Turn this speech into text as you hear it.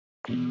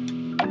Hello,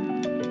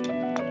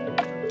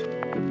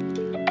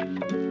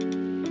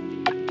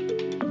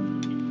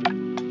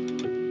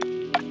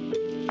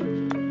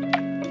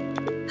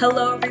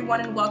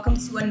 everyone, and welcome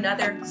to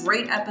another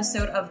great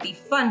episode of the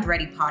Fund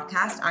Ready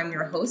podcast. I'm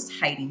your host,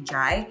 Heidi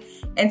Jai,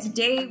 and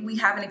today we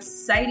have an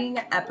exciting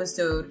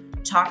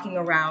episode talking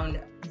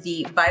around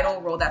the vital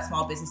role that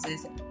small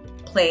businesses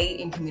play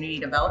in community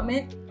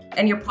development.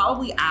 And you're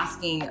probably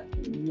asking,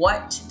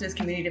 what does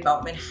community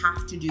development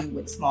have to do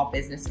with small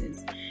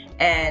businesses?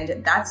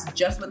 And that's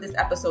just what this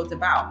episode's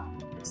about.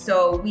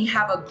 So we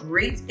have a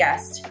great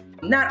guest,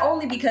 not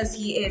only because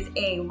he is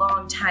a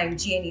longtime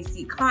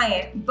GNEC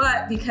client,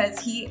 but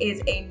because he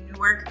is a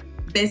Newark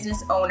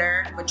business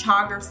owner,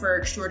 photographer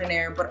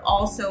extraordinaire, but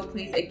also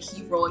plays a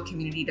key role in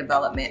community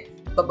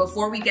development. But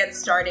before we get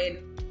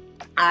started,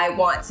 I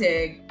want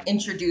to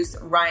introduce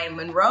Ryan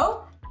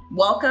Monroe.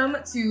 Welcome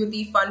to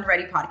the Fund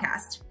Ready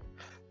podcast.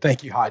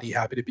 Thank you, Heidi.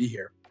 Happy to be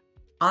here.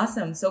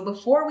 Awesome. So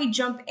before we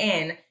jump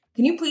in,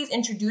 can you please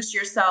introduce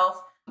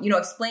yourself?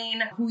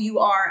 Explain who you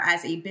are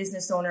as a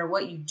business owner,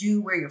 what you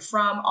do, where you're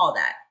from, all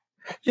that.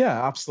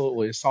 Yeah,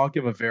 absolutely. So I'll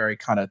give a very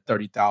kind of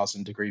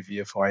 30,000 degree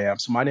view of who I am.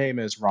 So my name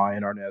is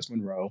Ryan Arnaz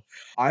Monroe.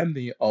 I'm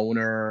the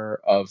owner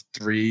of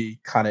three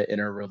kind of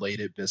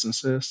interrelated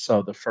businesses.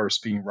 So the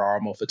first being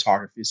Raramo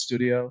Photography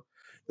Studio,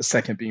 the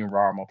second being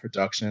Raramo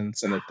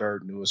Productions, and the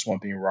third newest one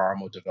being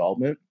Raramo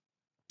Development.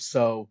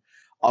 So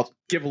I'll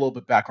give a little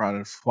bit background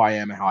of who I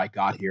am and how I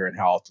got here and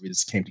how all three of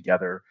this came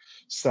together.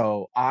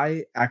 So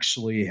I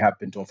actually have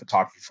been doing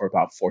photography for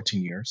about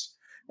 14 years.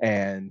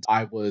 And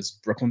I was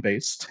Brooklyn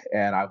based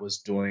and I was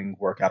doing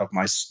work out of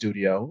my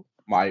studio,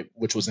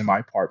 which was in my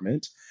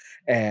apartment.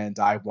 And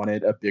I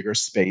wanted a bigger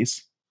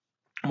space,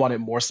 wanted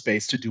more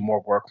space to do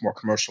more work, more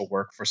commercial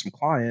work for some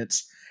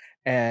clients.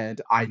 And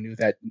I knew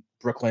that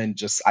Brooklyn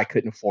I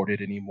couldn't afford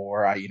it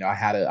anymore. I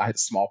had a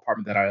small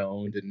apartment that I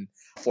owned and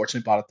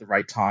fortunately bought at the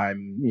right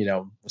time,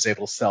 was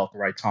able to sell at the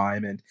right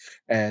time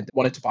and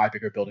wanted to buy a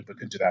bigger building, but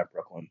couldn't do that in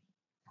Brooklyn.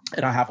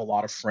 And I have a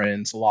lot of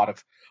friends,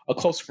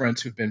 close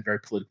friends who've been very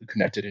politically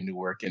connected in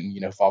Newark. And,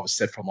 I've always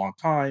said for a long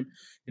time,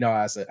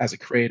 as a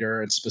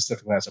creator and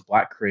specifically as a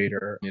Black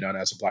creator, and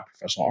as a Black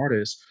professional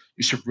artist,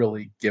 you should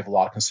really give a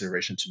lot of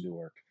consideration to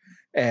Newark.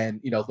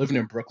 And, living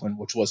in Brooklyn,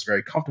 which was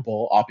very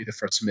comfortable, I'll be the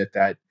first to admit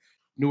that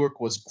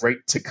Newark was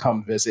great to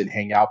come visit and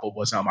hang out, but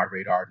wasn't on my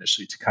radar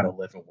initially to kind of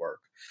live and work.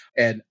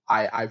 And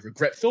I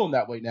regret feeling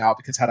that way now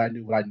because had I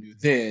knew what I knew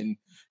then,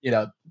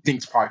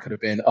 things probably could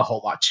have been a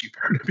whole lot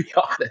cheaper, to be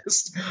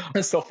honest.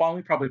 And so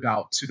finally, probably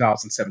about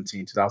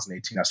 2017,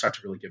 2018, I started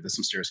to really give this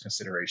some serious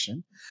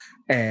consideration.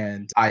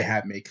 And I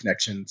had made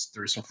connections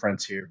through some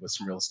friends here with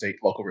some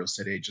local real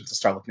estate agents to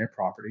start looking at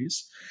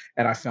properties.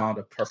 And I found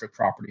a perfect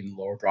property in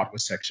the Lower Broadway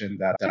section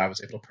that I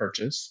was able to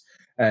purchase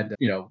and,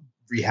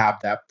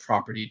 rehab that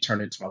property,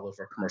 turn it into my little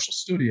commercial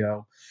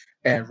studio.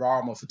 And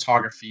Raramo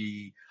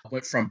Photography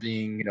went from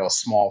being, a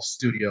small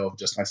studio of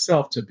just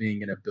myself to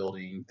being in a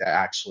building that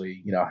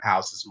actually,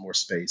 houses more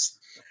space.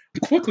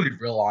 I quickly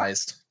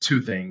realized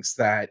two things: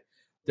 that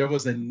there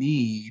was a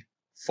need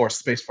for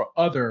space for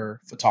other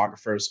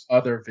photographers,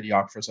 other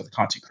videographers, other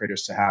content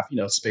creators to have,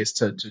 space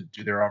to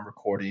do their own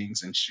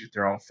recordings and shoot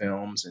their own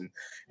films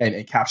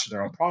and capture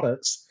their own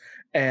products.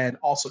 And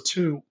also,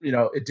 too,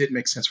 it did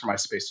make sense for my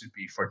space to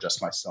be for just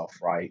myself,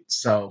 right?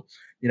 So,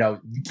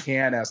 you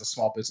can, as a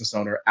small business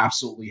owner,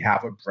 absolutely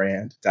have a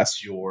brand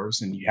that's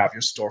yours and you have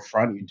your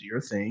storefront, you do your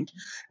thing,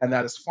 and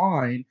that is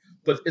fine.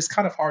 But it's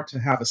kind of hard to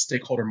have a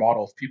stakeholder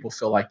model if people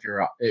feel like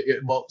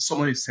so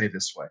let me say it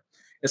this way.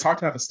 It's hard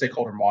to have a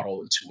stakeholder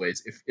model in two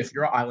ways. If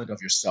you're an island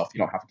of yourself, you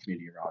don't have a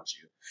community around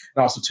you.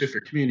 And also, too, if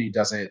your community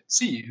doesn't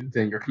see you,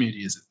 then your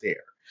community isn't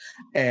there.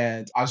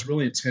 And I was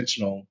really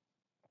intentional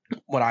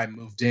when I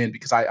moved in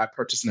because I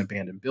purchased an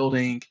abandoned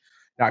building.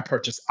 And I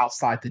purchased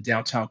outside the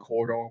downtown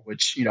corridor,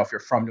 which, if you're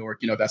from Newark,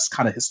 that's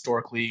kind of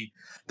historically,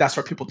 that's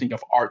where people think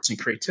of arts and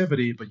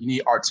creativity, but you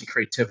need arts and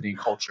creativity and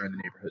culture in the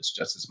neighborhoods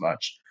just as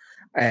much.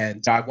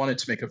 And I wanted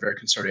to make a very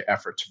concerted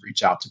effort to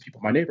reach out to people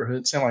in my neighborhood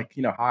and say, like,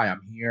 hi,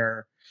 I'm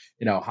here.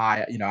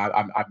 Hi,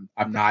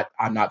 I'm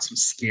not some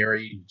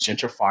scary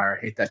gentrifier.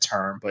 I hate that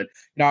term, but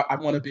I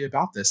want to be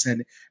about this.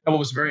 And what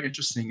was very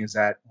interesting is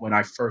that when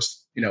I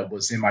first,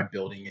 was in my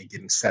building and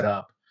getting set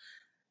up,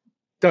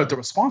 the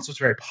response was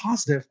very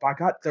positive. But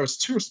there was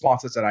two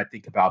responses that I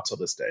think about till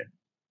this day.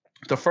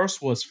 The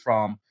first was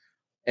from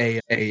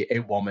a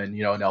woman,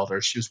 an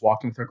elder. She was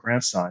walking with her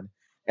grandson.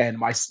 And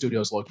my studio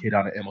is located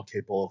on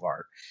MLK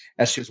Boulevard.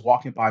 As she was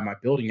walking by my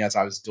building as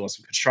I was doing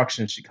some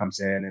construction, she comes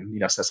in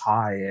and, says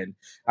hi. And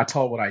I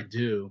tell her what I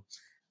do.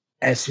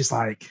 And she's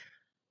like,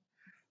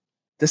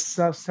 this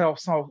sounds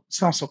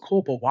so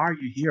cool, but why are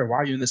you here? Why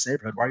are you in this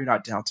neighborhood? Why are you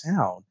not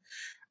downtown?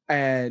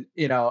 And,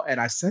 and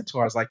I said to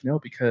her, I was like, no,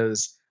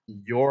 because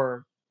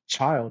your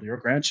child, your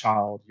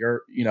grandchild,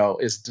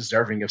 is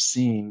deserving of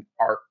seeing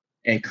art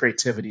and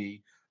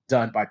creativity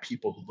done by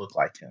people who look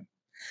like him.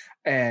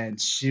 And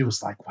she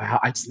was like, wow,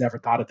 I just never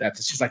thought of that.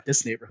 She's like,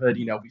 this neighborhood,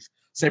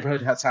 this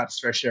neighborhood has had its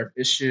fair share of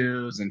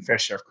issues and fair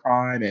share of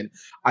crime. And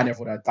I never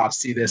would have thought to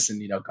see this.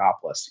 And, God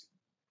bless you.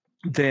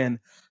 Then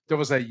there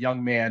was a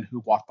young man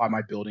who walked by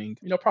my building,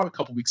 probably a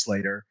couple weeks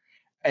later,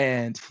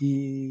 and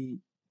he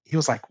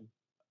was like,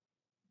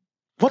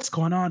 "What's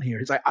going on here?"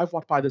 He's like, "I've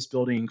walked by this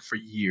building for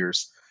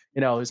years."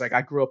 He's like,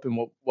 "I grew up in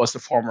what was the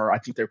former, I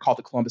think they were called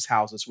the Columbus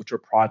houses, which were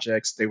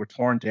projects. They were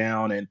torn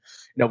down, and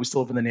we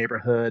still live in the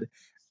neighborhood."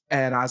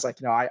 And I was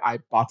like, I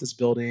bought this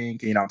building.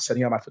 I'm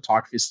setting up my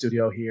photography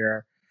studio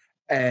here.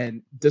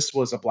 And this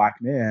was a black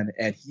man,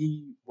 and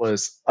he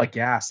was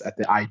aghast at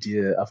the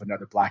idea of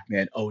another black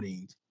man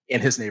owning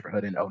in his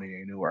neighborhood and owning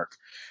in Newark.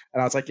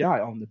 And I was like, "Yeah, I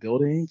own the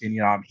building, and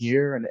I'm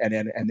here, and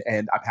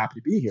I'm happy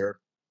to be here."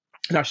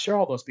 And I share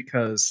all those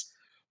because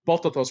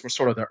both of those were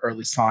sort of the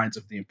early signs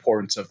of the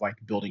importance of like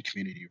building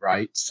community,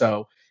 right?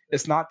 So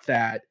it's not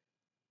that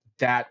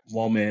that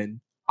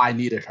woman, I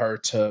needed her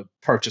to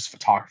purchase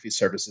photography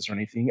services or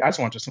anything. I just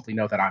want to simply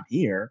know that I'm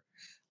here,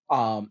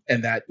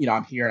 and that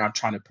I'm here and I'm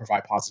trying to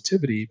provide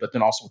positivity, but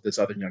then also with this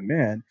other young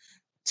man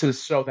to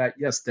show that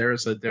yes,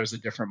 there's a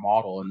different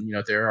model, and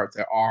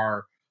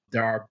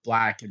there are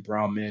black and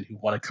brown men who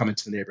want to come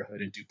into the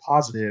neighborhood and do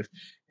positive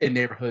in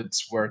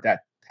neighborhoods where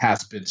that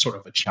has been sort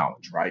of a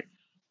challenge, right?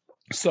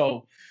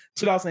 So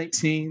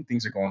 2018,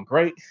 things are going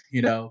great.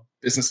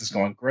 Business is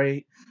going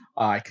great.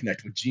 I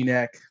connect with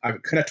GNEC. I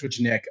connected with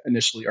GNEC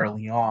initially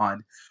early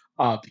on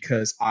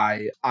because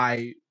I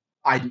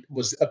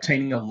was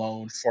obtaining a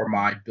loan for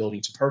my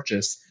building to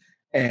purchase,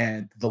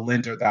 and the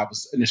lender that I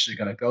was initially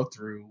going to go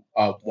through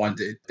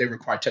wanted they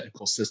required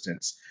technical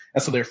assistance,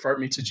 and so they referred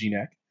me to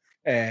GNEC,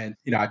 and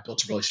I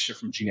built a relationship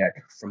from GNEC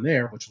from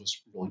there, which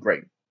was really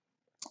great.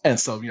 And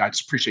so, I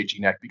just appreciate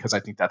GNEC because I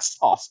think that's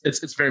awesome.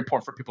 It's very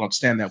important for people to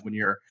understand that when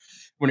you're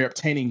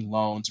obtaining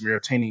loans, when you're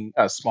obtaining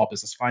small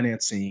business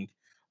financing,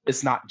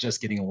 it's not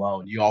just getting a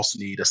loan. You also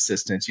need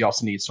assistance. You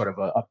also need sort of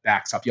a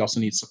backstop. You also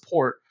need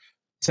support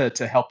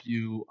to help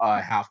you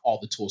have all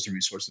the tools and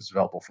resources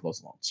available for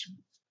those loans.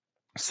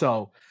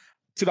 So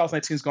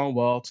 2019 is going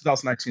well.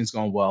 2019 is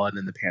going well, and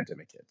then the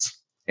pandemic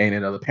hits,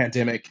 and the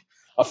pandemic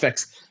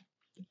affects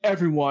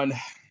everyone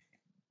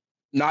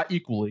not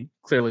equally,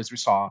 clearly, as we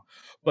saw,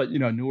 but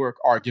Newark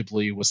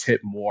arguably was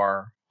hit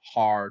more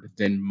hard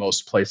than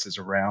most places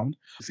around.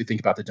 If you think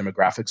about the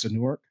demographics of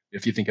Newark,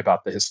 if you think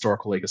about the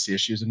historical legacy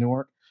issues of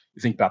Newark,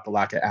 you think about the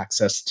lack of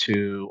access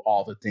to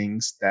all the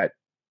things that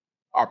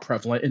are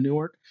prevalent in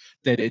Newark,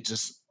 that it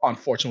just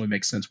unfortunately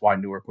makes sense why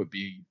Newark would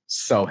be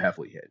so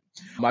heavily hit.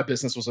 My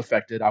business was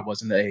affected. I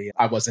wasn't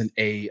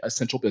a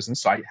essential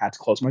business, so I had to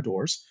close my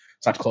doors.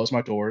 So I had to close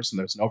my doors, and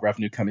there's no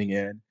revenue coming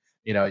in.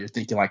 You're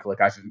thinking like, look,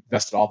 I've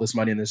invested all this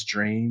money in this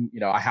dream.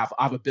 I have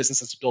a business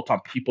that's built on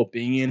people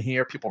being in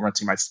here, people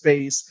renting my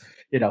space,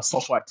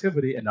 social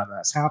activity, and none of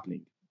that's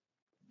happening.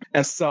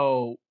 And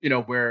so,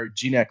 where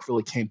GNEC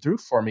really came through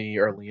for me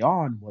early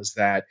on was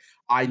that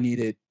I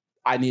needed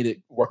I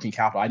needed working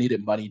capital. I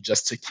needed money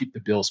just to keep the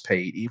bills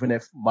paid. Even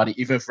if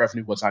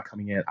revenue was not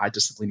coming in, I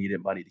just simply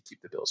needed money to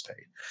keep the bills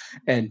paid.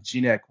 And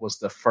GNEC was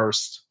the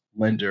first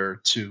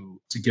lender to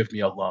give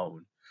me a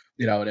loan.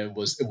 And it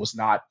was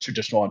not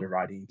traditional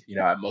underwriting.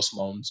 Most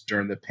loans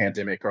during the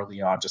pandemic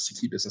early on, just to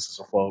keep businesses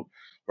afloat,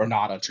 were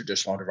not on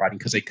traditional underwriting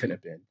because they couldn't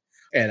have been.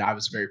 And I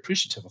was very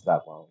appreciative of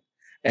that loan.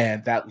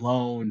 And that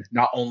loan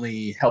not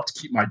only helped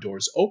keep my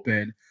doors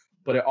open,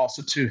 but it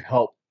also to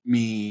help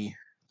me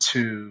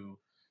to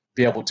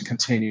be able to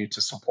continue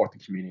to support the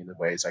community in the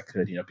ways I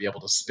could, be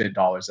able to spend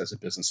dollars as a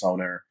business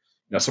owner,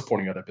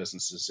 supporting other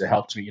businesses. It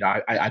helped me.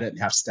 I didn't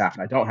have staff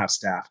and I don't have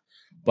staff,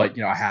 but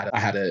I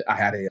had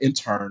an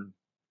intern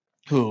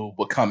who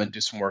would come and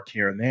do some work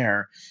here and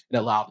there, and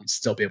allowed me to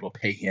still be able to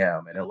pay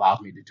him, and it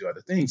allowed me to do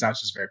other things. I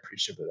was just very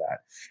appreciative of that.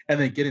 And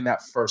then getting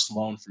that first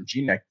loan from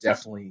GNEC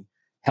definitely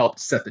helped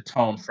set the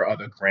tone for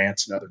other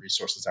grants and other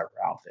resources that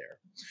were out there.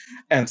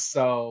 And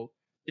so,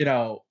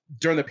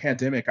 during the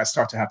pandemic, I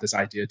start to have this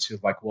idea too,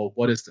 like, well,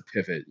 what is the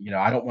pivot?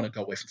 I don't want to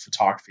go away from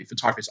photography.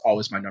 Photography is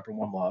always my number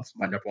one love,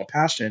 my number one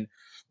passion.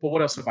 But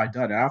what else have I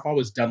done? And I've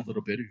always done a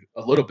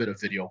little bit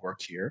of video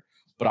work here.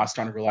 But I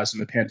started to realize in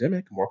the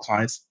pandemic, more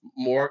clients,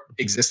 more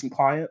existing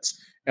clients,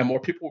 and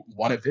more people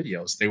wanted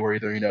videos. They were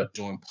either,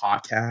 doing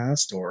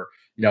podcasts, or,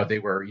 they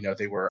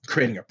were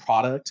creating a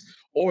product,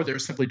 or they were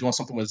simply doing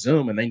something with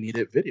Zoom and they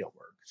needed video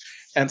work.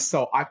 And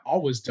so I've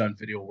always done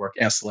video work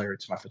ancillary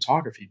to my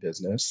photography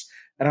business.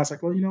 And I was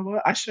like, well, you know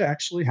what? I should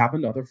actually have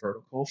another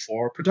vertical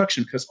for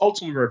production, because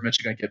ultimately we're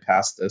eventually going to get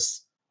past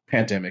this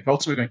pandemic.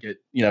 Ultimately, we're going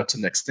to get, to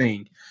the next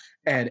thing.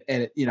 And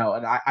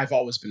I've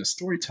always been a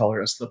storyteller.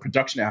 And so the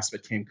production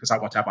aspect came because I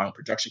want to have my own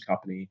production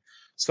company,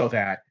 so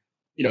that,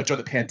 during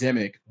the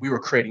pandemic, we were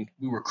creating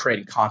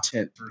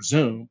content through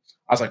Zoom.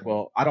 I was like,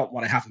 well, I don't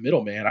want to have a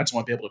middleman. I just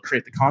want to be able to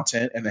create the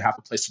content and then have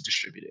a place to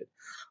distribute it.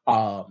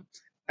 Um,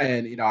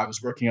 and I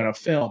was working on a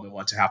film and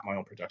wanted to have my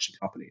own production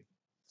company.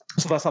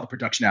 So that's how the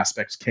production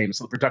aspects came.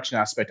 So the production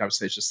aspect, I would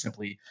say, is just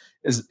simply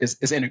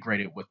is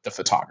integrated with the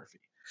photography.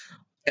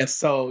 And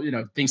so,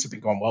 things have been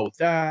going well with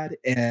that.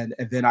 And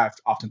then I've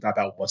often thought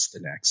about what's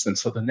the next. And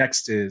so the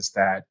next is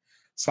that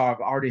So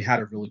I've already had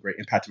a really great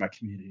impact in my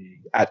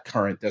community at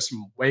current. There's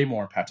some way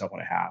more impact I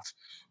want to have.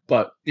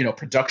 But,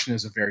 production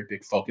is a very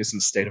big focus in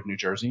the state of New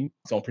Jersey.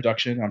 Film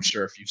production. I'm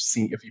sure if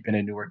you've been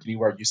in Newark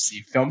anywhere, you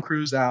see film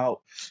crews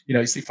out.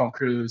 You see film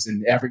crews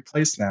in every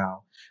place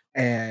now.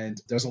 And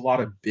there's a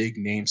lot of big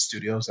name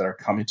studios that are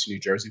coming to New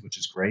Jersey, which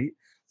is great.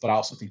 But I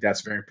also think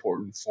that's very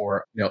important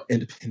for,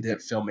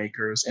 independent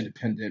filmmakers,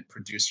 independent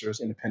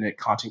producers, independent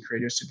content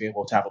creators to be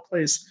able to have a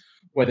place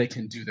where they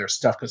can do their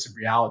stuff. Because the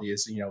reality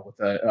is, with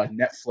a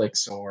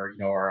Netflix or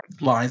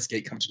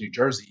Lionsgate come to New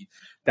Jersey,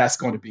 that's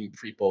going to be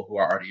people who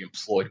are already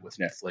employed with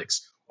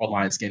Netflix or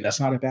Lionsgate. That's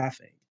not a bad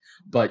thing.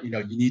 But you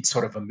need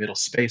sort of a middle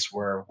space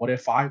where what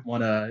if I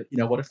want to,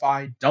 what if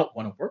I don't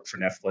want to work for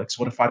Netflix?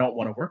 What if I don't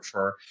want to work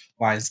for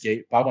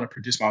Lionsgate? But I want to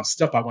produce my own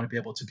stuff. I want to be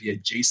able to be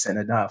adjacent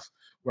enough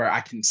where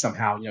I can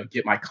somehow,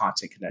 get my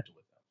content connected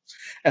with them.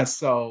 And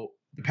so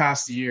the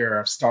past year,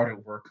 I've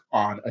started work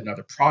on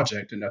another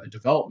project, another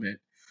development.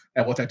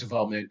 And what that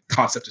development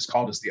concept is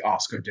called is the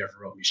Oscar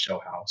Devereaux Michaud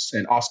House.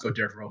 And Oscar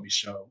Devereaux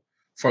Michaud,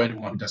 for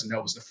anyone who doesn't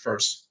know, was the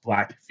first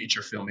Black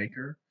feature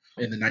filmmaker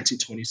in the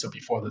 1920s. So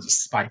before there was a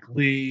Spike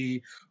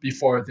Lee,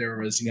 before there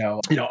was,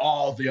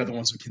 all the other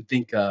ones we can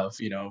think of,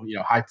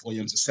 Hype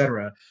Williams, et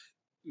cetera.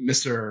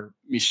 Mr.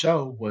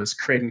 Michaud was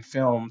creating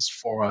films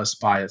for us,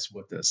 by us,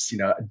 with us.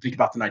 Think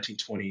about the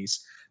 1920s.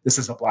 This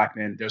is a Black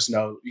man.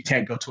 You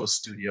can't go to a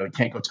studio, you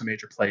can't go to a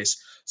major place.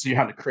 So you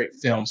have to create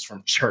films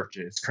from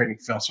churches, creating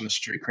films from the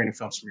street, creating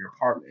films from your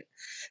apartment.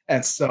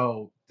 And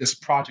so this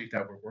project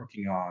that we're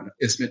working on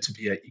is meant to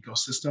be an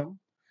ecosystem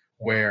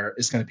where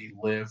it's going to be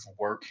live,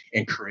 work,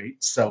 and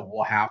create. So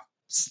we'll have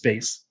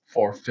space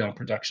for film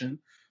production.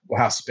 We'll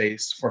have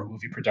space for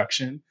movie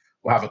production.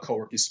 We'll have a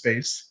co-working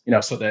space,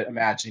 so that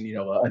imagine,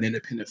 an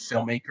independent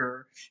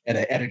filmmaker and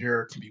an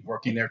editor can be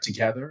working there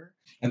together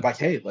and like,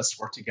 hey, let's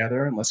work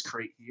together and let's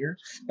create here.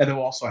 And then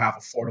we'll also have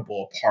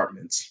affordable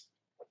apartments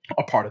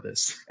a part of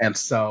this. And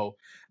so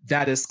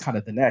that is kind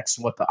of the next.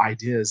 What the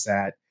idea is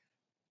that,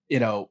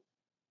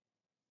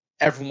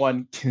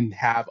 everyone can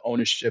have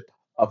ownership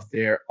of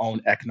their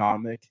own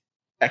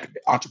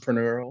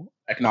entrepreneurial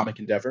economic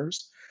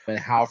endeavors. And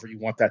however you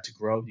want that to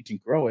grow, you can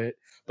grow it,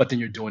 but then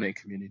you're doing it in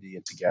community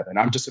and together. And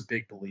I'm just a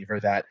big believer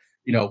that,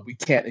 we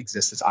can't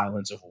exist as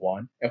islands of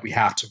one, and we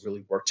have to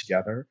really work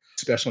together,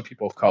 especially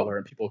people of color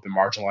and people who've been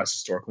marginalized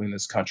historically in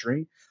this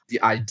country.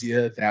 The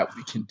idea that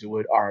we can do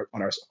it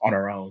on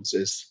our own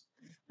is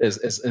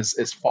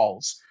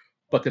false.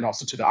 But then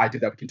also to the idea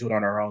that we can do it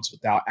on our own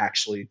without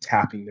actually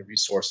tapping the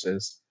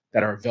resources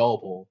that are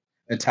available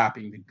and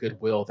tapping the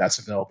goodwill that's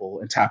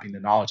available and tapping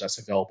the knowledge that's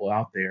available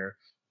out there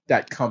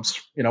that comes,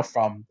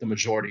 from the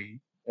majority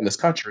in this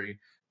country,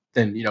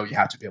 then, you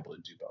have to be able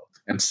to do both.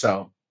 And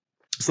so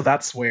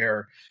that's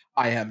where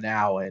I am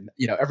now. And,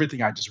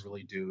 everything I just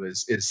really do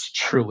is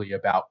truly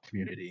about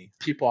community.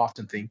 People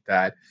often think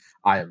that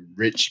I am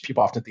rich.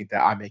 People often think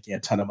that I'm making a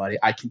ton of money.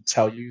 I can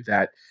tell you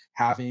that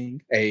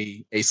having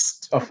a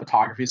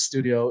photography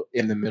studio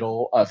in the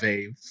middle of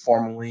a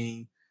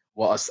formerly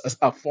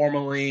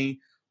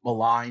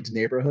maligned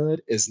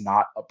neighborhood is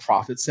not a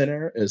profit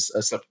center.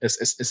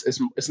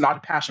 It's not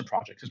a passion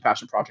project, because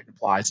passion project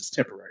implies it's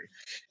temporary.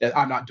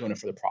 I'm not doing it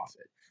for the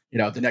profit.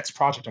 The next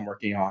project I'm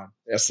working on,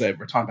 as I said,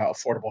 we're talking about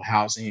affordable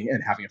housing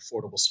and having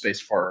affordable space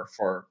for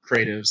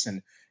creatives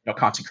and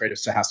content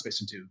creatives to have space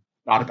to do.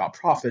 Not about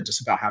profit,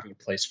 just about having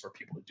a place for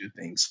people to do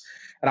things.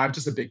 And I'm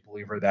just a big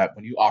believer that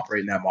when you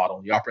operate in that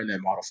model,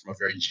 from a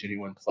very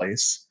genuine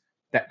place,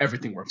 that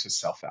everything works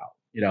itself out.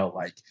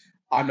 Like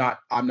I'm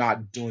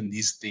not doing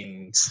these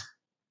things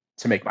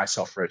to make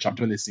myself rich. I'm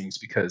doing these things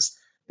because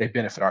they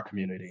benefit our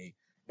community,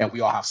 and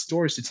we all have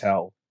stories to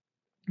tell,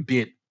 be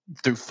it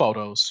through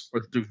photos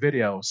or through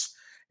videos.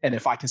 And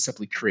if I can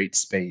simply create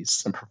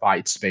space and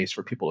provide space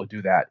for people to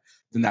do that,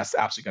 then that's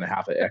absolutely going to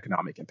have an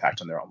economic impact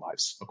on their own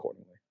lives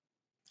accordingly.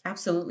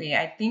 Absolutely.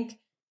 I think,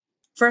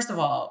 first of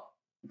all,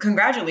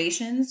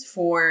 congratulations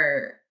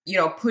for,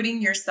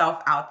 putting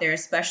yourself out there,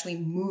 especially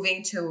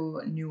moving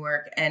to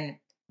Newark and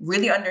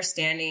really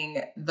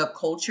understanding the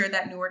culture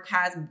that Newark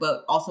has,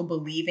 but also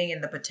believing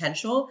in the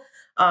potential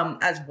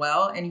as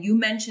well. And you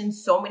mentioned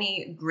so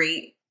many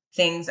great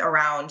things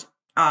around,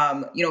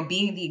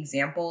 being the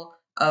example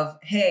of,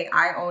 hey,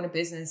 I own a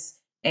business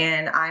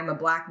and I'm a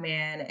Black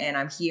man and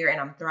I'm here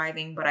and I'm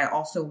thriving, but I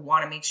also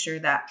want to make sure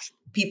that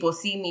people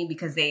see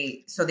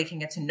me so they can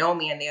get to know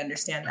me and they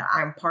understand that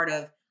I'm part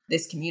of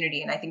this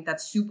community. And I think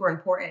that's super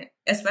important,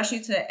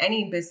 especially to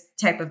any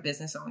type of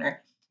business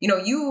owner.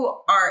 You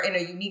are in a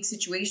unique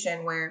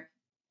situation where,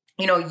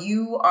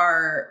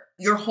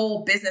 your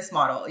whole business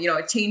model,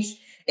 it changed.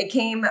 It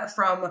came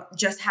from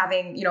just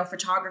having,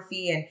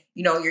 photography and,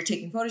 you're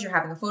taking photos, you're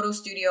having a photo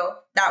studio.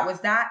 That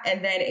was that.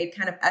 And then it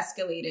kind of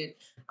escalated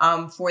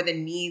for the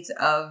needs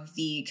of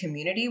the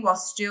community while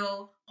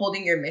still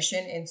holding your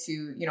mission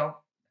into,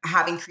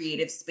 having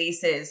creative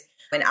spaces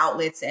and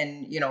outlets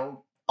and,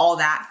 all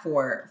that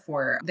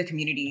for the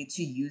community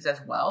to use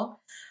as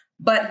well.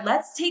 But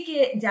let's take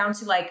it down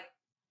to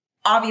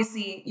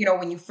obviously,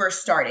 when you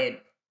first started,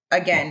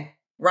 again,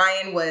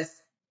 Ryan was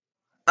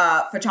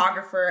a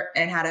photographer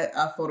and had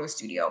a photo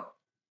studio.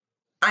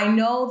 I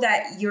know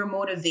that your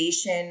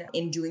motivation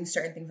in doing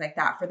certain things like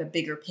that for the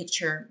bigger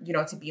picture,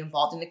 to be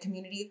involved in the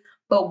community.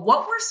 But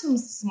what were some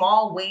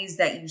small ways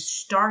that you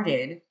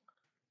started,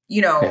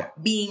 Yeah.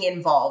 being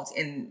involved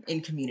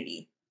in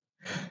community?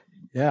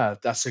 Yeah,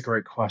 that's a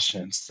great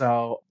question.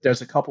 So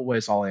there's a couple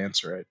ways I'll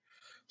answer it.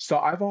 So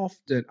I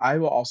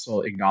will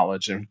also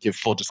acknowledge and give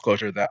full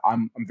disclosure that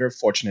I'm very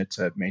fortunate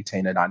to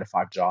maintain a 9 to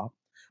 5 job.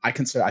 I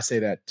say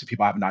that to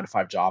people. I have a 9 to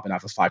 5 job and I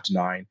have a 5 to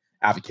 9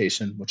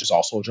 avocation, which is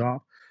also a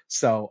job.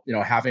 So,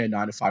 having a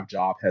 9 to 5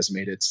 job has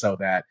made it so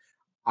that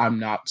I'm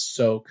not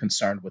so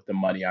concerned with the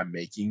money I'm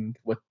making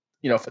with,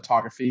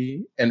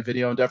 photography and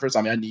video endeavors.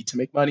 I mean, I need to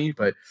make money,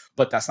 but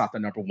that's not the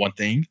number one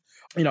thing.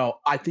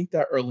 I think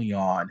that early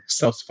on,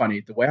 so it's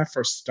funny, the way I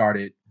first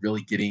started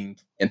really getting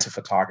into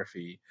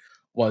photography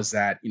was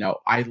that,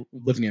 I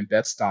living in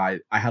Bed-Stuy,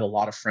 I had a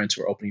lot of friends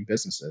who were opening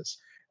businesses.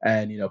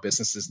 And,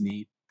 businesses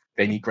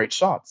they need great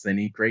shots. They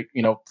need great,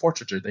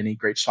 portraiture. They need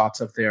great shots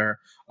of their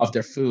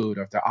food,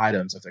 of their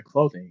items, of their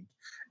clothing,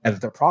 and of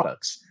their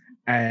products.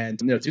 And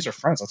these are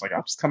friends. I was like,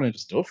 I'm just coming and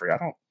just do it for you. I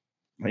don't,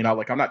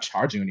 like I'm not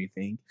charging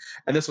anything.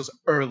 And this was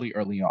early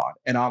on.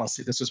 And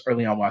honestly, this was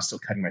early on when I was still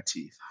cutting my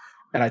teeth.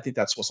 And I think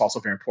that's what's also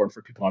very important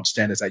for people to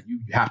understand is that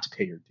you have to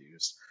pay your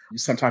dues. You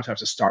sometimes have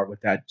to start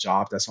with that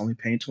job that's only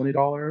paying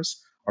 $20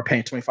 or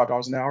paying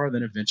 $25 an hour,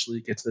 then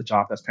eventually get to the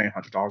job that's paying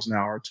 $100 an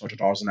hour,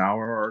 $200 an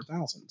hour, or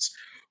thousands.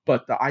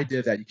 But the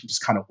idea that you can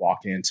just kind of walk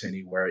into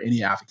anywhere,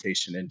 any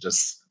application, and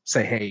just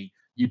say, "Hey,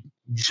 you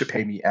should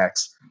pay me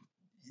X."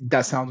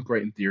 That sounds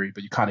great in theory,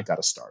 but you kind of got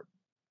to start.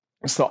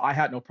 So I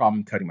had no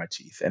problem cutting my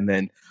teeth. And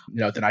then,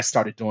 then I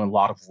started doing a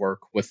lot of work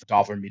with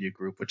Dollar Media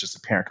Group, which is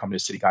the parent company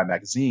of City Guide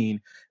magazine.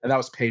 And that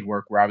was paid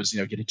work where I was,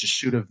 getting to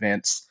shoot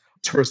events,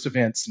 tourist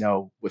events,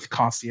 with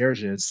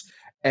concierges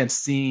and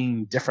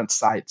seeing different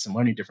sites and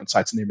learning different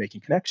sites and then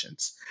making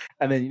connections.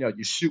 And then,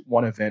 you shoot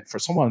one event for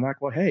someone and they're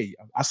like, well, hey,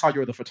 I saw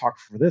you were the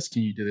photographer for this.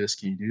 Can you do this?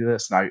 Can you do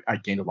this? And I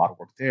gained a lot of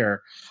work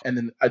there. And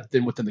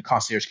then within the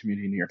concierge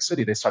community in New York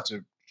City, they start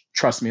to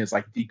trust me as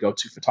like the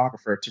go-to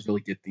photographer to really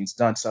get things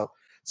done. So,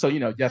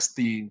 yes,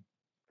 the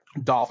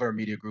Dollar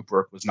Media Group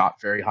work was not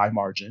very high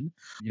margin,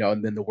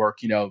 and then the work,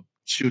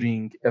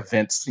 shooting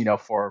events,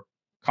 for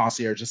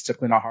concierges is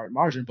typically not high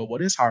margin. But what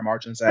is high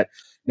margin is that,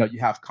 you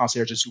have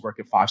concierges who work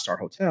at 5-star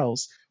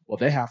hotels. Well,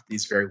 they have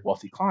these very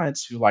wealthy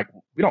clients who like,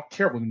 we don't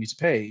care what we need to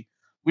pay.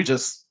 We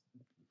just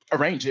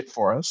arrange it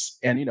for us.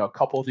 And, a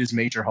couple of these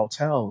major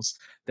hotels,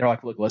 they're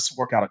like, look, let's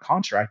work out a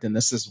contract. And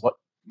this is what,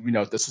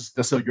 this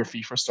is your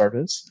fee for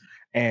service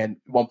and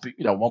it won't be,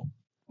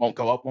 won't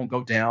go up, won't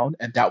go down.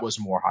 And that was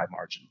more high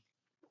margin.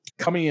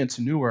 Coming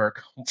into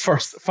Newark,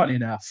 first, funny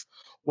enough,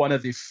 one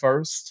of the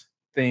first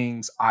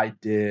things I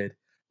did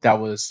that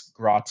was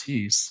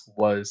gratis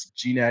was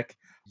GNEC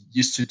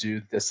used to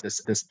do this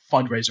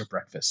fundraiser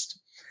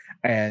breakfast.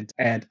 And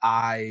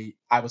I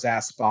was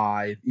asked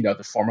by,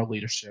 the former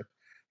leadership,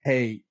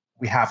 hey,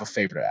 we have a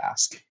favor to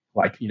ask.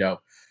 Like,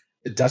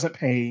 it doesn't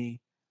pay,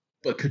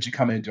 but could you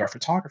come in and do our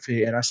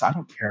photography? And I said, I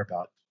don't care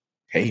about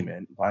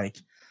payment. Like,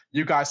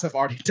 you guys have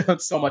already done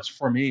so much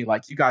for me.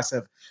 Like,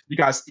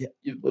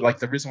 like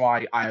the reason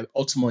why I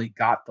ultimately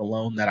got the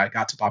loan that I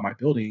got to buy my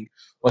building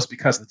was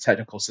because of the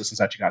technical assistance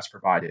that you guys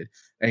provided,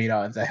 and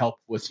and the help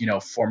with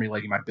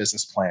formulating my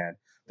business plan,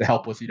 the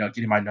help with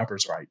getting my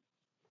numbers right.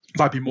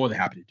 So I'd be more than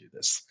happy to do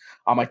this.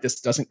 I'm like,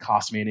 this doesn't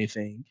cost me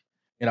anything.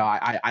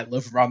 I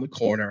live around the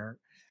corner.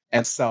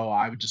 And so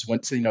I would just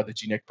went to, the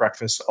GNIC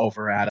breakfast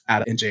over at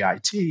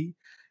NJIT.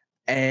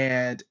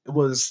 And it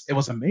was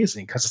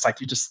amazing because it's like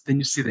then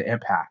you see the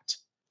impact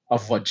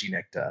of what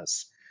GNIC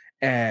does.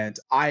 And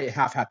I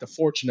have had the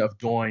fortune of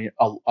doing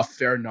a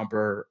fair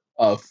number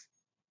of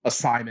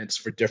assignments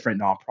for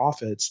different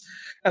nonprofits.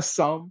 And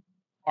some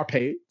are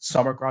paid,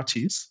 some are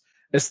gratis.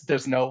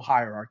 There's no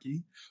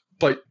hierarchy.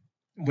 But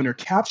when you're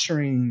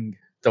capturing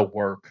the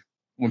work,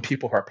 when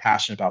people are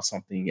passionate about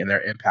something and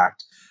their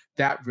impact,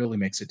 that really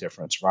makes a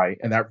difference, right?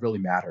 And that really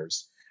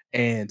matters.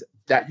 And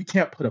that you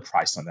can't put a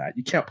price on that.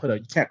 You can't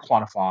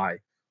quantify,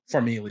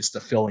 for me at least, the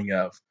feeling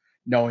of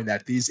knowing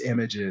that these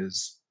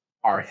images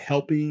are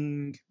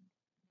helping,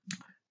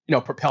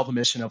 propel the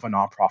mission of a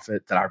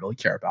nonprofit that I really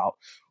care about,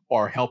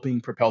 or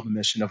helping propel the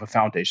mission of a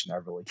foundation that I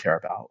really care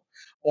about,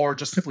 or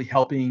just simply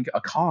helping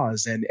a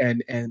cause. And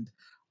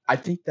I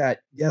think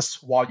that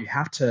yes, while you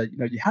have to,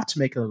 you have to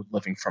make a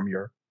living from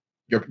your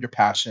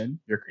passion,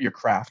 your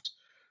craft,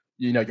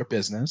 your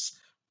business,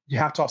 you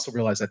have to also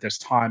realize that there's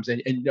times,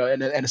 and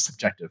it's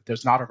subjective.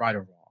 There's not a right or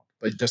wrong,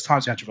 but there's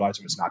times you have to realize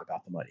when it's not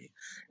about the money.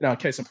 In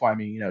case in point, I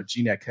mean,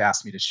 GNEC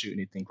asked me to shoot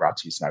anything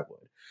gratis, and I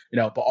would.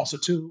 But also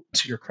to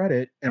your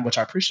credit, and which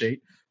I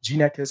appreciate,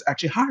 GNEC has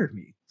actually hired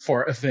me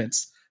for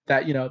events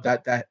that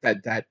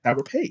that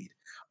were paid,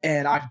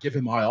 and I've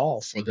given my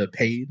all for the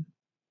paid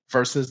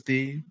versus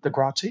the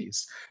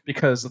gratis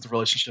because of the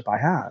relationship I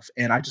have,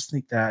 and I just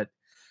think that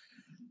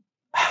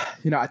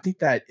I think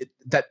that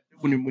that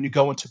when you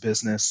go into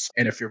business,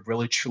 and if you're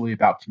really truly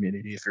about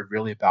community, if you're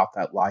really about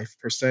that life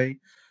per se,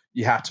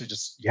 you have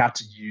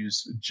to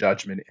use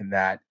judgment in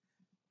that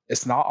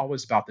it's not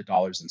always about the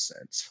dollars and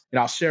cents. And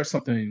I'll share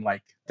something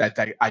like that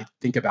I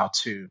think about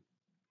too.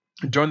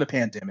 During the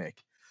pandemic,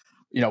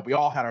 we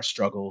all had our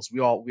struggles. We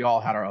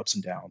all had our ups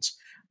and downs.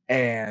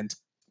 And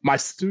my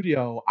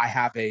studio, I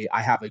have a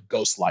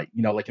ghost light.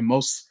 Like in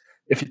most,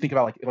 if you think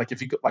about like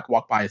if you like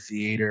walk by a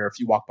theater, if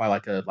you walk by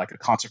like a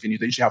concert venue,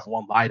 they usually have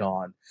one light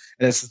on,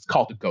 and it's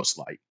called the ghost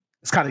light.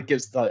 This kind of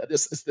gives the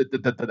this is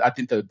the I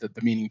think the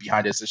meaning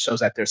behind it is it shows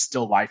that there's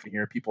still life in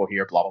here, people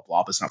here, blah blah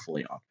blah, but it's not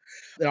fully on.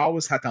 And I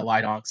always had that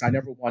light on because I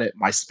never wanted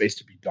my space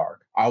to be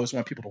dark. I always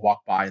want people to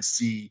walk by and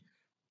see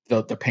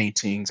the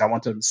paintings. I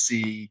want them to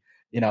see,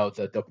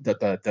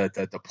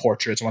 the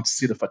portraits. I want to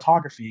see the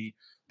photography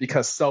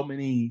because so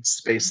many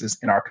spaces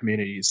in our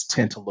communities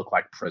tend to look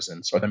like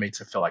prisons, or they're made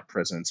to feel like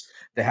prisons.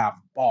 They have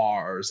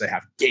bars, they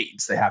have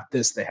gates, they have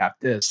this, they have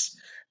this.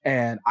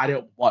 And I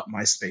don't want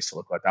my space to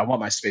look like that. I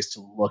want my space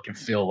to look and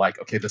feel like,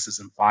 okay, this is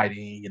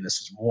inviting and this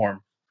is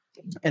warm.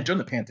 And during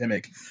the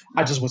pandemic,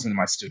 I just wasn't in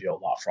my studio a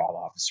lot for all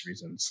obvious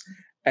reasons.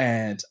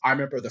 And I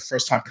remember the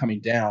first time coming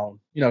down,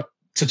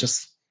 to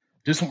just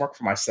do some work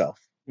for myself.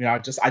 I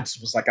just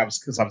was like,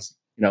 because I was,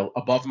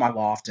 above my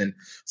loft, and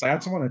it's like I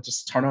just want to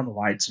just turn on the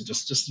lights and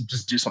just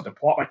do something.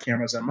 Pull out my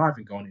cameras, and I'm not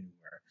even going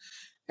anywhere.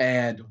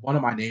 And one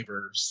of my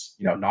neighbors,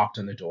 knocked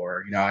on the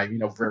door.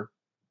 We're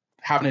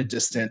having a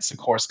distance, of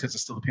course, because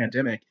it's still the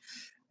pandemic.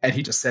 And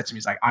he just said to me,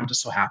 he's like, "I'm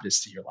just so happy to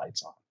see your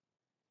lights on."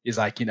 He's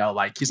like,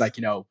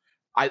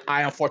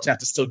 I unfortunately have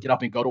to still get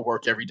up and go to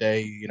work every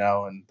day,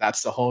 and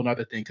that's a whole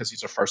other thing because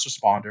he's a first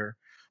responder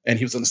and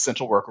he was an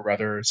essential worker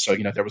rather. So,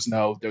 there was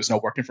no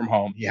working from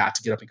home. He had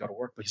to get up and go to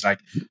work. But he's like,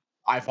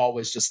 I've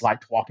always just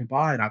liked walking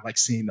by and I like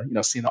seeing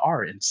the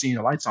art, and seeing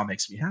the lights on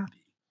makes me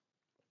happy.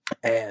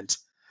 And,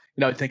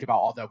 think about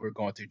all that we're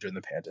going through during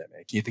the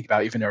pandemic. You think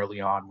about even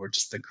early on, where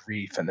just the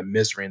grief and the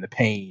misery and the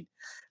pain.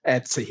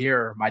 And to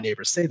hear my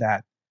neighbors say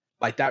that,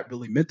 like that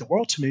really meant the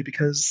world to me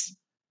because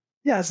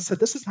yeah, as I said,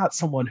 this is not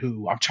someone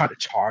who I'm trying to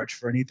charge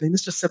for anything.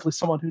 It's just simply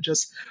someone who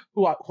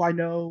I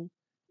know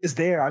is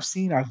there.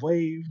 I've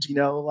waved, he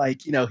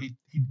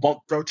won't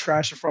throw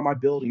trash in front of my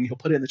building. He'll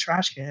put it in the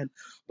trash can.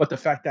 But the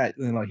fact that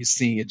he's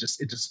seeing it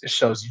it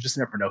shows you just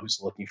never know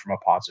who's looking from a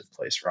positive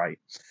place, right?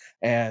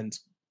 And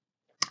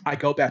I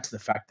go back to the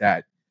fact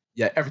that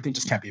yeah, everything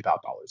just can't be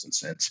about dollars and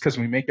cents. Because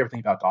when we make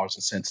everything about dollars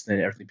and cents, then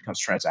everything becomes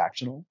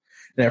transactional.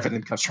 And everything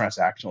becomes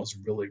transactional, it's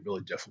really,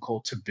 really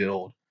difficult to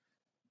build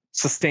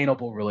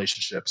sustainable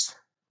relationships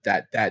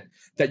that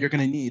you're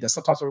going to need. And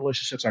sometimes the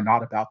relationships are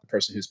not about the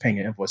person who's paying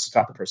an invoice; it's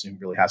about the person who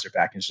really has your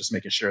back and is just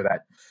making sure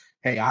that,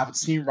 hey, I haven't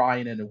seen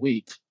Ryan in a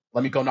week.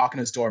 Let me go knock on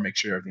his door, and make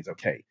sure everything's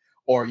okay.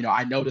 Or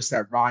I noticed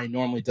that Ryan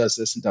normally does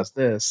this and does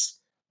this,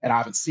 and I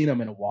haven't seen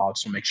him in a while,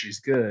 so make sure he's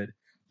good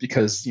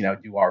because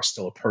you are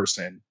still a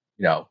person,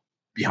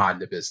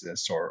 behind the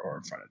business or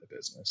in front of the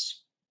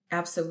business.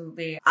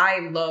 Absolutely. I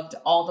loved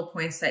all the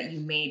points that you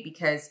made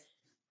because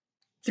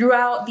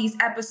throughout these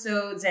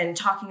episodes and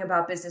talking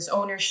about business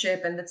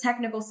ownership and the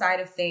technical side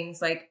of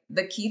things, like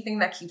the key thing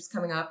that keeps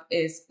coming up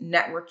is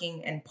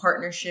networking and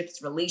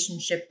partnerships,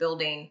 relationship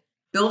building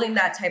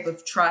that type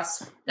of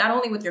trust, not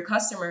only with your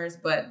customers,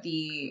 but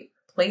the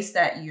place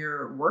that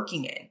you're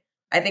working in.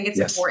 I think it's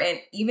important,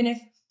 even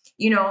if,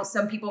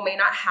 some people may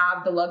not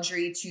have the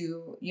luxury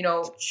to,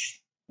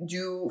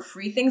 do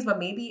free things, but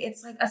maybe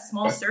it's like a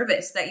small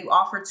service that you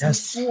offer to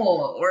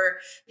school or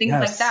things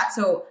like that.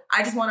 So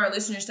I just want our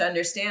listeners to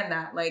understand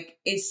that like,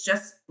 it's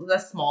just the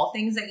small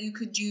things that you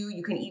could do.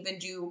 You can even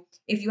do,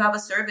 if you have a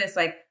service,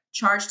 like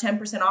charge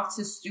 10% off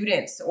to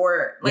students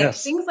or like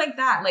things like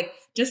that, like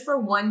just for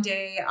one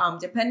day,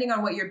 depending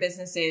on what your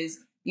business is,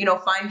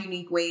 find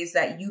unique ways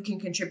that you can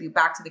contribute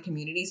back to the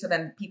community. So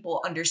then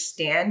people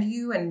understand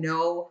you and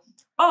know,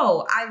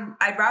 oh,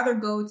 I'd rather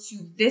go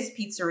to this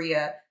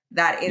pizzeria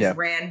that is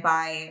ran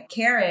by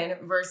Karen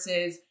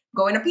versus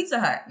going to Pizza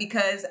Hut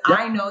because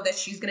I know that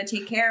she's going to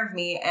take care of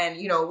me and,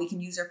 we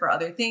can use her for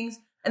other things.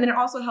 And then it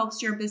also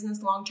helps your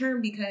business long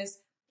term because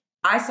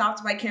I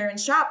stopped by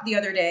Karen's shop the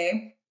other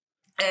day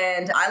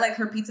and I like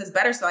her pizzas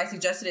better. So I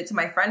suggested it to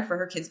my friend for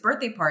her kid's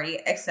birthday party,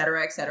 et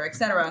cetera, et cetera, et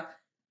cetera.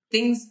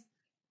 Things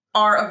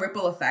are a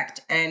ripple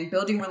effect and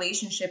building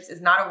relationships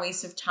is not a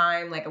waste of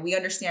time. Like we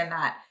understand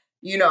that.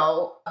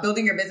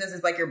 Building your business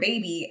is like your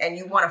baby and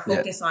you want to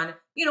focus on,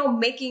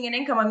 making an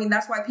income. I mean,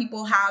 that's why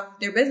people have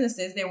their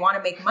businesses. They want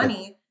to make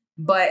money,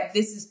 but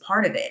this is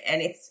part of it.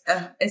 And it's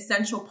an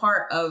essential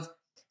part of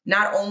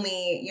not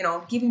only,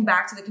 giving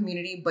back to the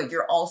community, but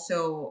you're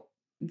also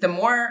the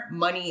more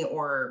money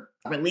or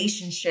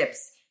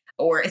relationships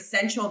or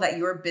essential that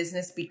your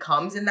business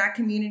becomes in that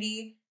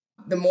community,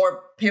 the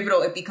more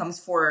pivotal it becomes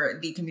for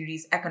the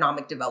community's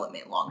economic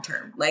development long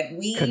term. Like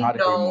we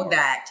know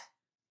that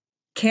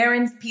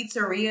Karen's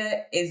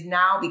Pizzeria is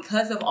now,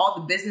 because of all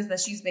the business that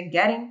she's been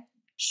getting,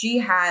 she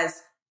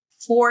has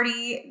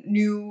 40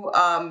 new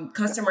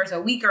customers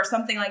a week or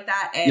something like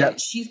that. And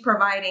she's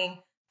providing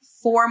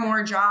 4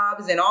 more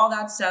jobs and all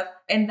that stuff.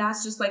 And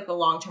that's just like the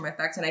long-term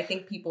effects. And I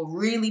think people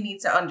really need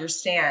to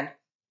understand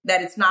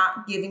that it's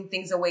not giving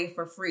things away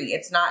for free.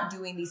 It's not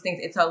doing these things.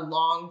 It's a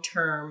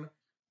long-term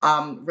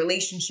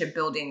relationship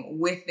building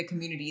with the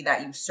community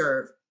that you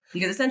serve,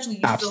 because essentially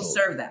you still Absolutely.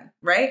 serve them,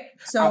 right?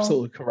 So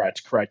Absolutely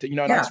correct. Correct. And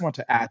I yeah. just want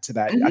to add to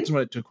that. I Hmm. just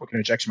want to do a quick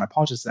interjection. My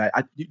apologies that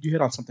you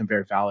hit on something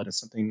very valid and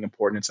something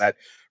important. It's that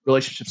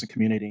relationships and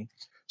community.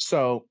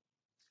 So,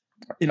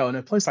 in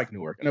a place like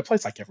Newark, in a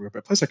place like everywhere, but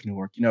a place like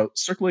Newark,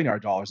 circulating our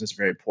dollars is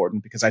very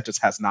important because that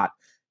just has not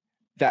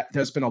that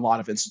there's been a lot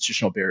of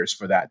institutional barriers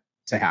for that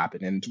to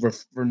happen. And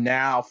we're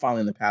now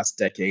finally in the past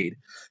decade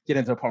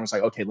getting to the point where it's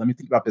like, okay, let me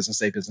think about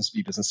business A, business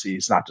B, business C.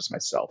 It's not just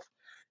myself.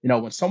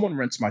 When someone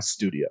rents my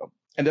studio,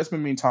 and there's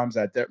been many times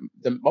that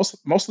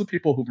most of the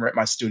people who rent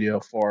my studio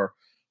for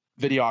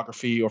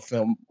videography or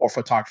film or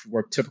photography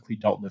work typically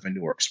don't live in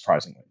Newark,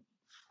 surprisingly.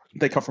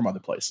 They come from other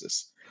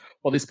places.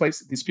 Well, these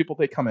people,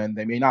 they come in,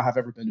 they may not have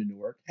ever been to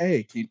Newark.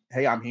 Hey,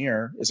 hey, I'm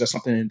here. Is there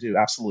something to do?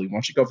 Absolutely. Why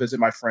don't you go visit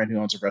my friend who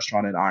owns a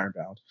restaurant in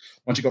Ironbound?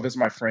 Why don't you go visit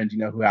my friend,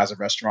 who has a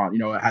restaurant,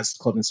 has a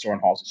clothing store on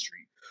Halsey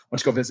Street? Why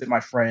don't you go visit my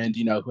friend,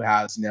 who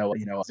has,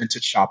 a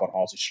vintage shop on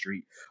Halsey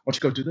Street? Why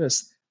don't you go do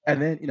this? And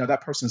then,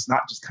 that person is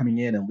not just coming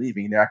in and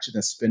leaving. They're actually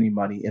then spending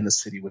money in the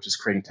city, which is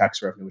creating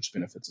tax revenue, which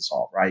benefits us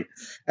all, right?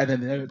 And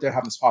then they're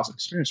having this positive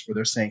experience where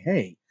they're saying,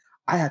 hey,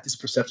 I had these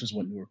perceptions of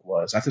what Newark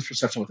was. I had this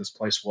perception of what this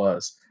place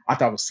was. I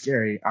thought it was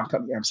scary. I'm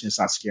coming here. I'm seeing it's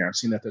not scary. I'm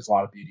seeing that there's a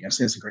lot of beauty. I'm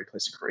seeing it's a great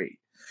place to create.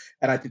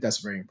 And I think that's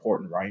very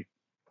important, right?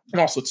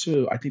 And also,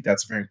 too, I think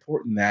that's very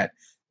important that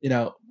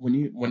when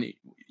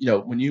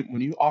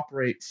you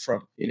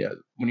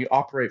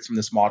operate from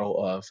this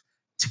model of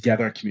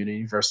together in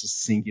community versus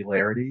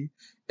singularity,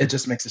 it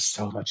just makes it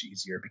so much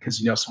easier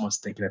because someone's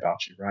thinking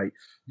about you, right?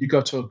 You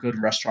go to a good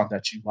restaurant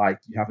that you like,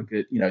 you have a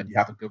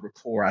good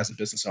rapport as a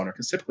business owner.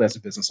 Because typically, as a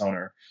business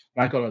owner,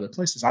 when I go to other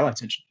places, I like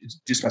to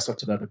introduce myself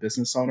to the other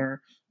business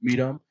owner, meet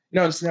them.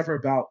 It's never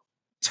about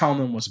telling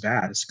them what's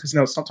bad. It's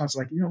because sometimes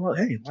like what,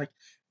 hey, like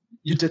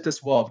you did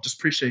this well. Just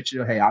appreciate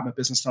you. Hey, I'm a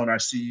business owner. I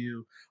see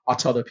you. I'll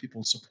tell other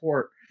people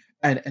support.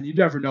 And you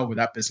never know where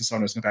that business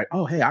owner is going to be like,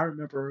 oh, hey, I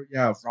remember,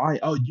 yeah, Ryan.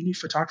 Oh, you need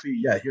photography?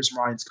 Yeah, here's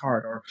Ryan's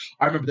card. Or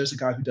I remember there's a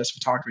guy who does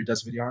photography,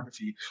 does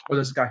videography, or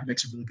there's a guy who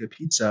makes a really good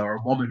pizza, or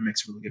a woman who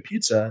makes a really good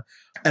pizza.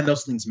 And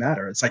those things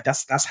matter. It's like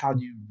that's how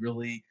you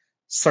really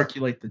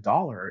circulate the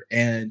dollar.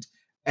 And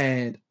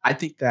I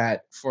think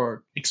that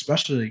for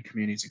especially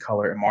communities of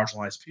color and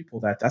marginalized people,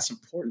 that's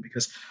important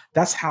because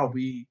that's how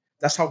we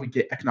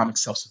get economic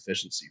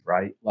self-sufficiency,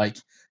 right? Like,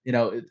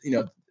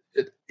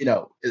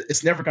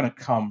 it's never going to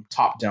come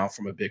top down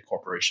from a big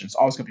corporation. It's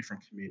always going to be from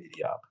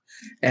community up.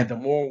 And the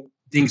more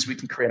things we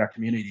can create in our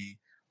community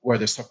where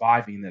they're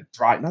surviving, they're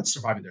thrive, not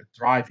surviving, they're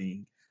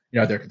thriving.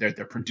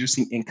 They're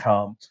producing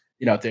income.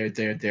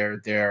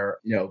 They're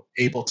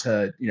able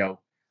to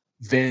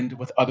vend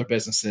with other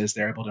businesses.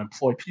 They're able to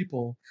employ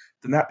people.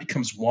 Then that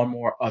becomes one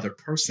more other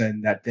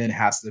person that then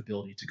has the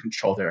ability to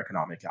control their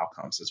economic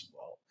outcomes as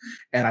well.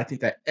 And I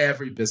think that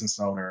every business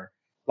owner,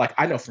 like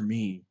I know for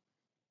me,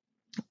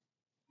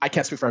 I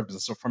can't speak for every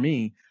business. So for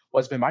me,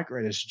 what's been my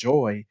greatest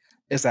joy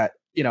is that,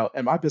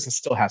 and my business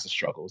still has its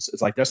struggles.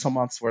 It's like there's some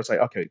months where it's like,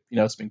 okay,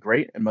 it's been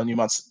great. And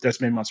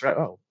there's many months where,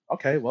 oh,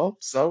 okay, well,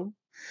 so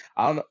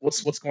I don't know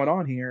what's going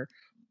on here.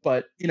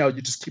 But you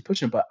just keep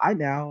pushing. But I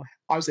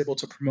was able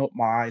to promote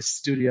my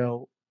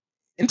studio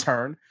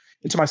intern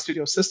into my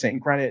studio assistant.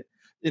 And granted,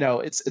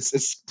 it's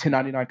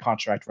 1099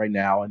 contract right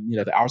now, and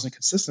the hours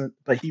inconsistent,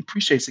 but he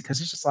appreciates it because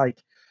he's just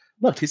like,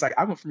 look, he's like,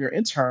 I went from your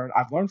intern,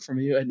 I've learned from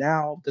you, and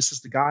now this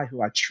is the guy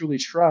who I truly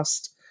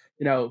trust,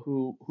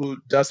 who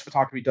does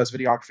photography, does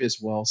videography as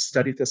well,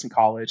 studied this in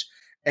college,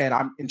 and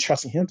I'm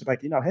entrusting him to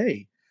like,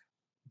 hey,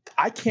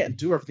 I can't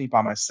do everything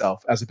by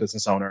myself as a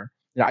business owner.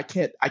 I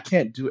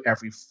can't do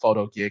every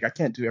photo gig. I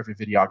can't do every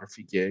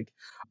videography gig,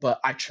 but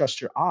I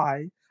trust your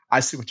eye. I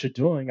see what you're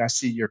doing. I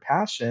see your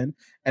passion.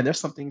 And there's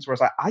some things where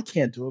it's like, I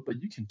can't do it,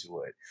 but you can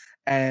do it.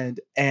 And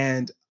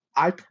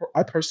I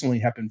personally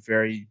have been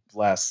very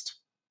blessed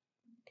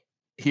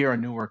here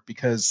in Newark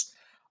because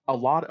a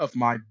lot of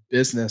my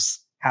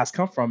business has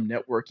come from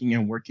networking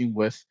and working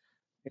with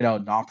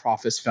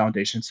nonprofits,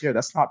 foundations here.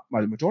 That's not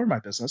my majority of my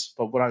business,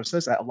 but what I would say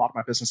is that a lot of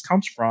my business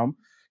comes from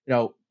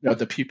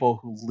the people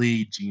who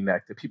lead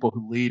GNEC, the people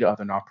who lead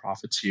other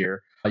nonprofits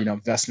here,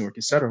 Invest Newark,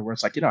 et cetera, where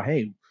it's like,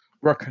 hey,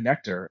 we're a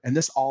connector, and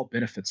this all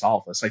benefits all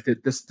of us. Like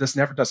this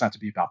never does have to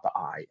be about the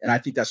I, and I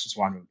think that's just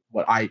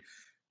what I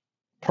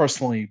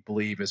personally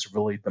believe is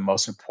really the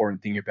most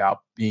important thing about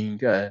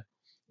being a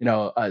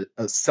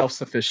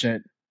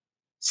self-sufficient,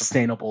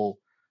 sustainable,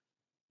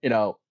 you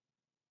know,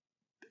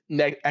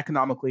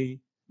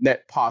 economically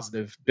net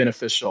positive,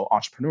 beneficial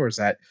entrepreneurs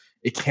that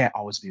it can't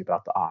always be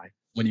about the I.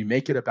 When you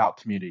make it about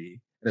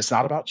community, and it's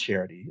not about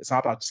charity, it's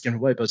not about just giving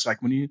away, but it's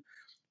like when you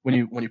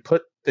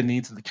put the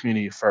needs of the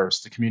community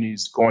first, the community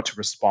is going to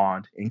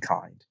respond in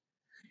kind,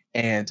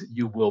 and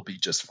you will be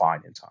just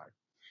fine in time.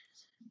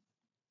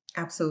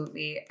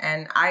 Absolutely.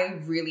 And I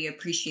really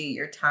appreciate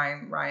your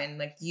time, Ryan.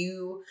 Like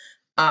you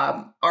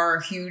are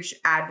a huge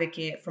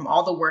advocate from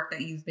all the work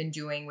that you've been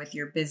doing with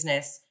your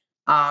business.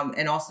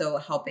 and also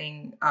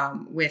helping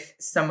with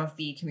some of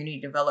the community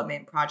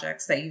development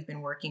projects that you've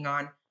been working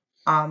on.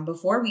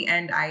 Before we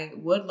end, I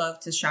would love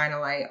to shine a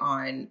light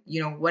on,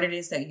 what it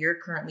is that you're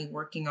currently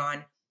working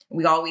on.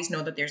 We always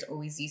know that there's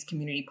always these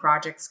community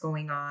projects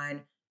going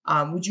on.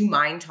 Would you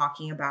mind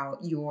talking about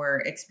your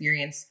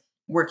experience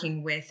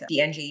working with the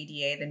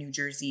NJEDA, the New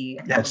Jersey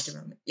Economic Yes,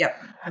 Development?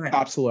 Yep. Go ahead.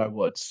 absolutely, I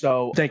would.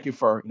 So thank you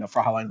for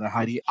for highlighting that,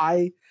 Heidi.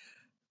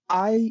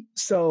 I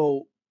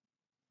so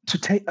to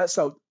take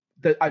so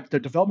the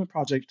development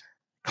project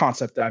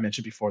concept that I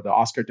mentioned before, the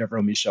Oscar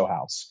Devereux Michaud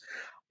House.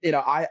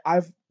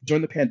 I've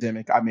during the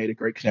pandemic, I made a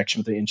great connection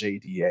with the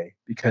NJEDA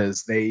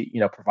because they,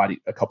 provided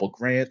a couple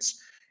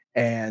grants,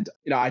 and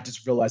I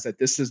just realized that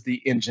this is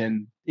the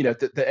engine.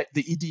 The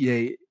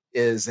EDA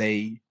is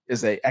a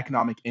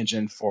economic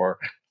engine for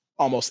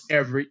almost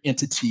every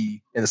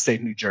entity in the state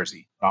of New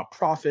Jersey,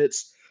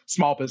 nonprofits,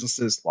 small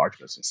businesses, large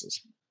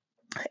businesses.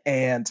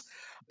 And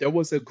there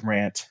was a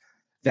grant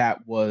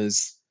that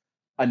was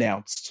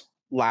announced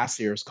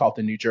last year. It's called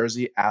the New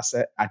Jersey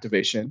Asset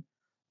Activation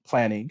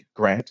Planning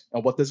Grant.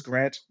 And what this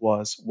grant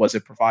was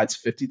it provides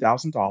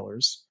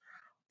 $50,000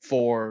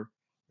 for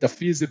the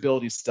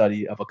feasibility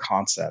study of a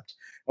concept.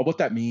 And what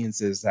that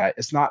means is that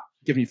it's not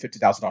giving you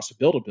 $50,000 to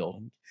build a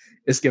building,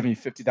 it's giving you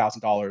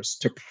 $50,000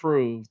 to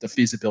prove the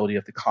feasibility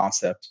of the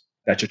concept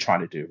that you're trying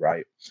to do,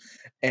 right?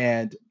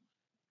 And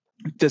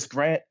this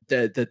grant,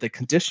 the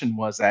condition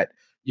was that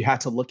you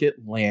had to look at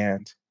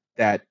land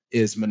that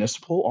is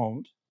municipal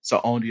owned,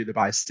 so owned either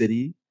by a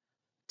city,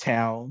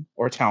 town,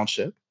 or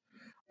township,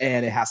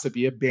 and it has to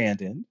be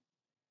abandoned.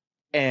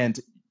 And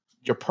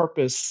your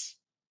purpose,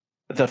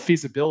 the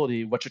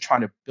feasibility, what you're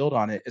trying to build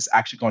on it is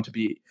actually going to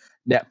be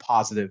net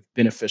positive,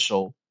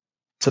 beneficial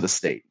to the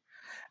state.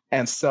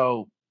 And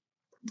so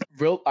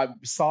I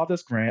saw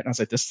this grant and I was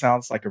like, this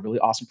sounds like a really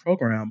awesome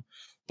program.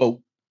 But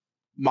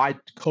my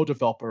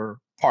co-developer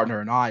partner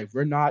and I,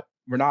 we're not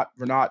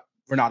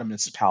a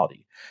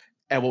municipality.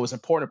 And what was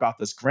important about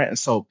this grant, and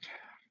so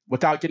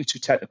without getting too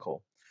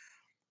technical,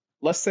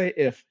 let's say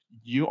if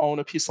you own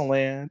a piece of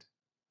land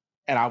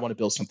and I want to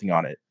build something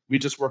on it, we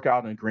just work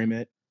out an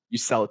agreement, you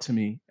sell it to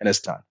me, and it's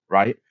done,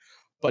 right?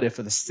 But if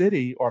the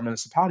city or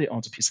municipality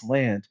owns a piece of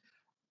land,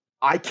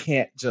 I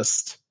can't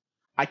just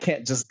I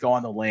can't just go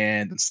on the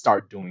land and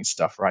start doing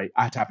stuff, right?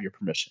 I have to have your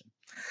permission.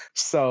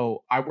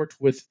 So I worked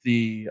with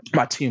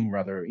my team,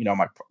 rather,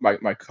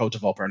 my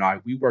co-developer and I.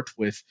 We worked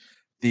with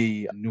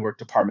the Newark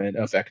Department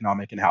of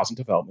Economic and Housing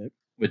Development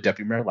with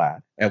Deputy Mayor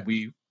Ladd, and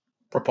we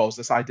proposed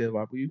this idea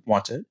what we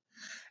wanted.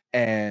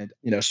 And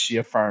she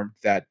affirmed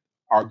that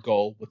our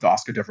goal with the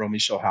Oscar Devereux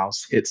Michaud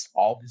House hits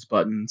all these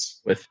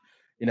buttons with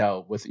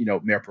Mayor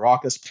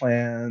Baraka's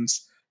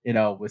plans,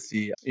 with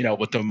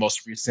the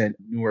most recent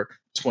Newark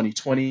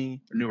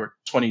 2020 or Newark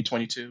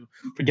 2022,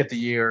 forget the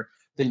year,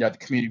 then the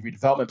community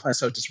redevelopment plan.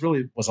 So it just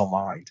really was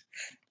aligned.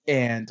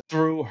 And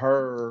through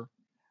her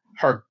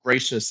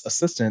gracious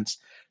assistance,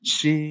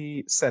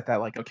 she said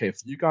that, like, okay, if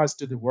you guys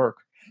do the work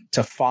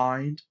to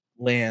find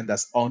land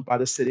that's owned by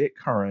the city at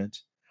current,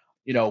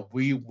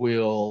 we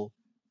will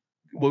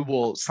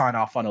sign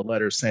off on a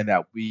letter saying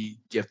that we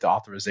give the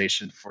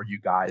authorization for you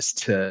guys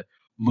to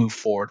move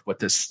forward with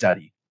this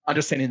study.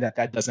 Understanding that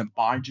that doesn't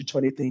bind you to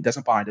anything,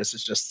 doesn't bind us,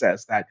 it just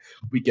says that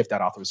we give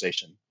that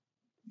authorization.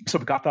 So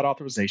we got that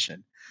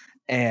authorization,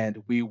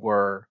 and we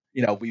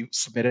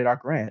submitted our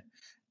grant,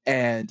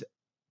 and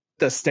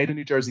the state of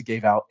New Jersey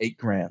gave out 8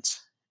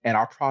 grants, and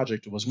our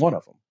project was one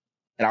of them.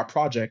 And our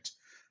project,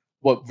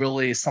 what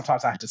really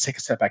sometimes I have to take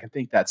a step back and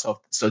think that. So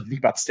think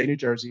about the state of New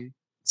Jersey.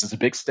 This is a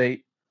big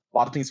state, a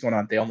lot of things going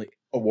on. They only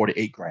awarded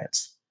 8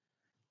 grants.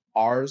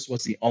 Ours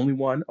was the only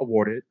one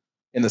awarded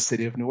in the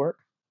city of Newark.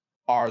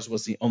 Ours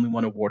was the only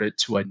one awarded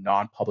to a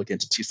non-public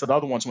entity. So the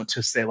other ones went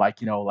to, say,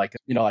 like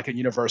a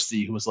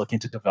university who was looking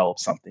to develop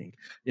something.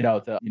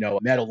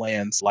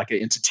 Meadowlands, like an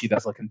entity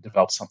that's looking to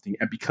develop something.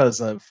 And because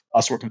of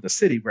us working with the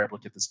city, we're able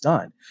to get this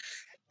done.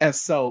 And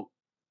so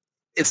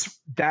it's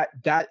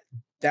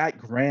that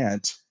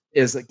grant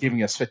is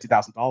giving us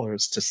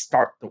 $50,000 to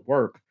start the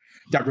work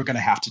that we're going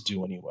to have to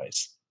do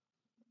anyways.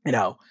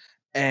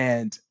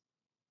 And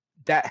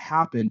that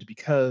happened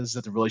because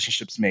of the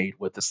relationships made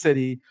with the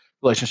city,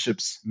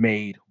 relationships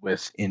made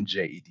with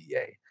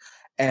NJEDA.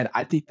 And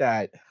I think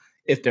that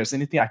if there's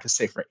anything I could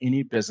say for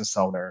any business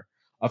owner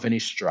of any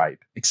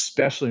stripe,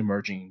 especially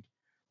emerging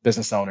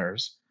business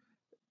owners,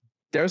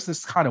 there's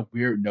this kind of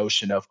weird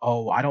notion of,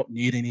 oh, I don't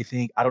need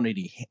anything. I don't need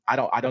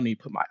to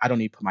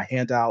put my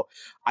hand out.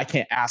 I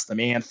can't ask the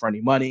man for any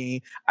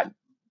money.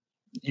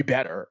 You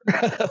better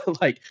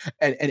like,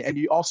 and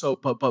you also,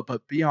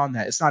 but beyond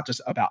that, it's not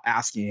just about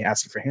asking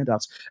for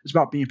handouts. It's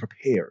about being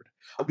prepared.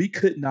 We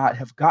could not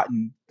have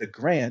gotten the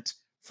grant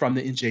from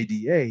the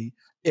NJDA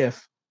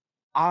if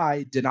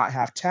I did not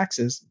have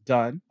taxes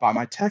done by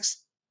my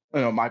tax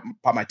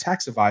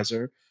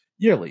advisor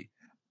yearly.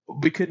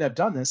 We couldn't have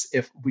done this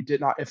if we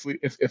did not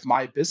if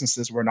my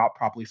businesses were not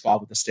properly filed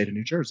with the state of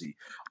New Jersey.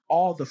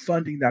 All the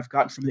funding that I've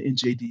gotten from the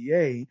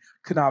NJDA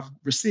could not have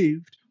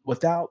received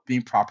without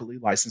being properly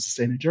licensed in the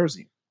state of New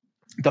Jersey.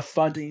 the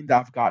funding that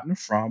I've gotten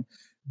from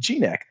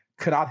GNEC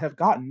could not have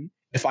gotten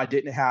if I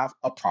didn't have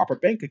a proper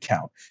bank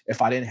account,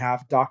 if I didn't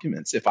have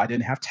documents, if I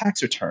didn't have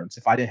tax returns,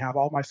 if I didn't have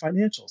all my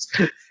financials.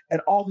 And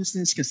all these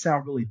things can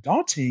sound really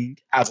daunting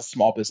as a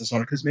small business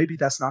owner because maybe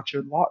that's not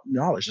your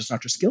knowledge, that's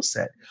not your skill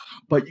set.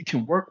 But you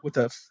can work with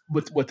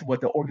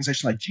with an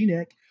organization like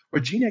GNEC,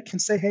 where GNEC can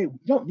say, hey, you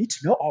don't need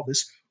to know all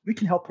this. We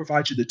can help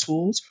provide you the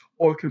tools,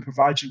 or we can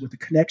provide you with the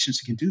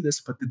connections you can do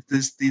this. But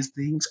these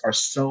things are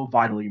so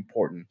vitally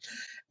important.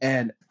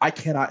 And I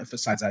cannot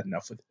emphasize that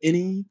enough with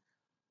any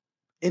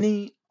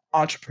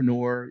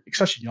entrepreneur,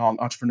 especially young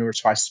entrepreneurs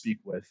who I speak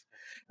with.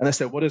 And they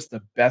say, what is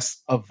the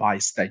best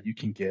advice that you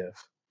can give?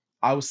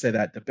 I would say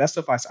that the best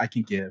advice I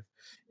can give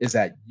is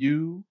that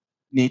you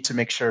need to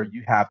make sure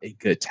you have a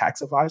good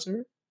tax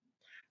advisor,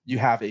 you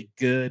have a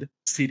good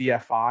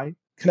CDFI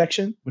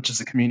connection, which is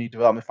a community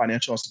development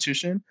financial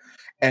institution,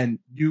 and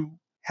you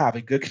have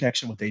a good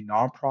connection with a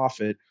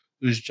nonprofit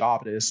whose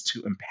job it is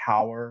to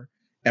empower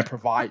and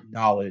provide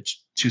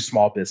knowledge to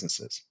small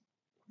businesses.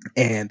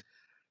 And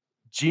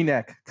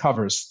GNEC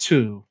covers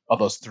two of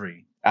those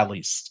three, at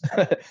least.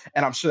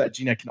 And I'm sure that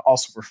GNEC can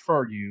also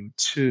refer you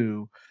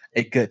to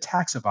a good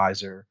tax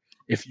advisor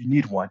if you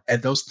need one.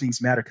 And those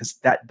things matter because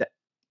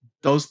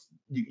those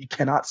you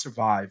cannot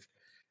survive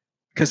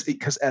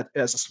because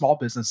as a small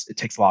business, it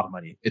takes a lot of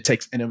money.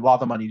 And a lot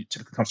of the money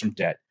typically comes from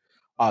debt.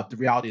 The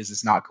reality is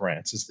it's not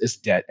grants, it's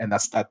debt, and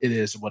it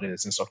is what it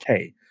is, and it's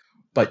okay.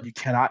 But you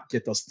cannot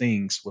get those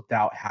things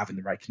without having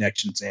the right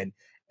connections, and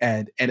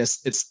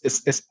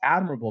it's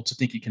admirable to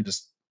think you can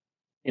just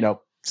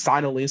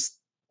sign a lease,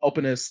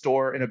 open a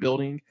store in a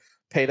building,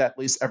 pay that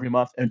lease every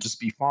month, and just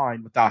be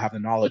fine without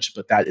having the knowledge.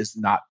 But that is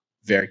not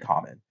very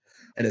common,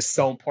 and it's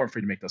so important for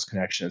you to make those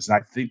connections. And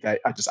I think that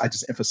I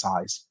just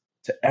emphasize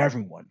to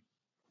everyone.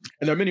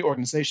 And there are many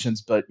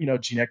organizations, but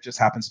GNEC just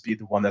happens to be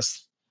the one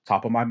that's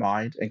top of my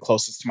mind and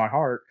closest to my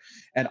heart,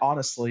 and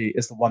honestly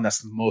is the one that's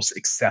the most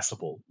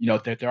accessible.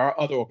 There are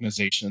other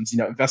organizations.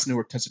 Invest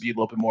Newark tends to be a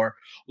little bit more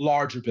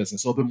larger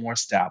business, a little bit more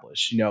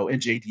established.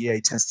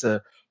 NJDA tends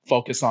to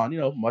focus on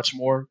much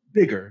more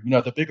bigger,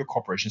 the bigger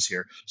corporations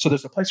here. So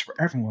there's a place for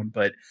everyone,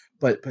 but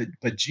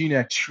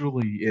GNEC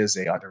truly is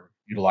a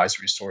underutilized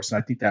resource, and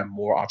I think that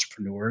more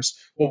entrepreneurs,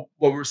 well,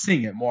 what we're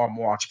seeing it, more and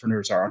more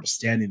entrepreneurs are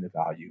understanding the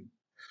value.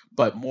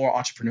 But more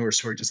entrepreneurs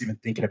who are just even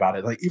thinking about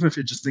it, like even if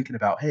you're just thinking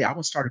about, hey, I want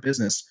to start a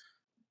business,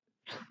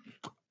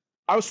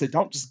 I would say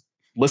don't just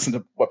listen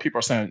to what people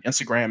are saying on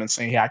Instagram and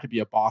saying, hey, I could be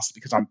a boss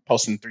because I'm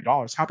posting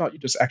 $3. How about you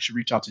just actually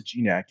reach out to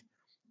GNEC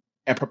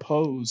and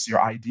propose your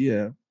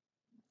idea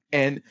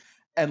and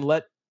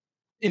let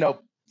an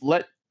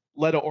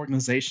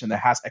organization that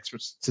has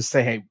experts to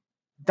say, hey,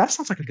 that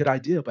sounds like a good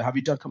idea, but have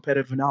you done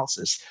competitive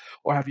analysis?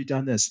 Or have you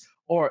done this?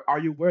 Or are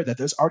you aware that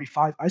there's already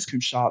 5 ice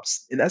cream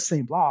shops in that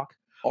same block?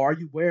 Or are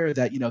you aware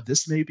that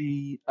this may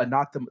be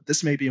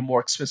this may be a more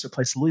expensive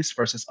place to lease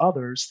versus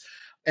others?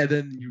 And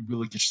then you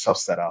really get yourself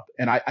set up.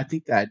 And I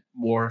think that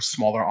more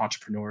smaller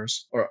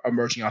entrepreneurs or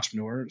emerging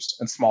entrepreneurs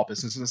and small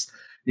businesses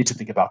need to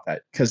think about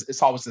that, because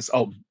it's always this,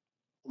 oh,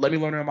 let me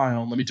learn it on my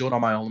own, let me do it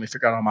on my own, let me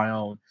figure it out on my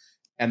own.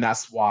 And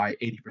that's why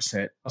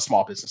 80% of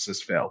small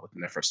businesses fail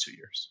within their first 2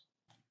 years.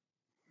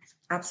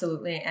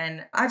 Absolutely.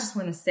 And I just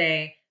want to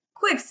say,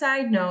 quick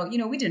side note,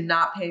 we did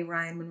not pay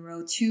Ryan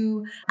Monroe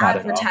to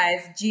advertise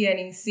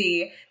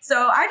GNEC.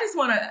 So I just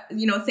want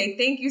to, say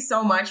thank you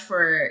so much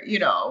for,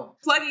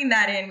 plugging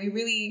that in. We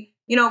really,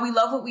 we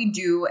love what we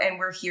do and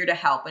we're here to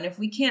help. And if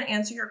we can't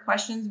answer your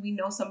questions, we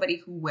know somebody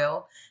who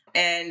will.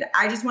 And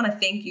I just want to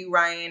thank you,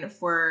 Ryan,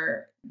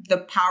 for the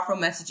powerful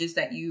messages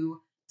that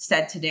you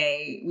said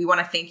today. We want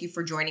to thank you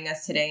for joining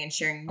us today and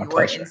sharing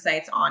your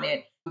insights on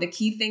it. The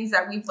key things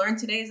that we've learned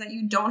today is that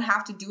you don't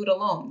have to do it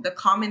alone. The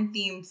common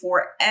theme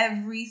for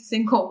every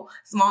single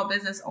small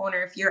business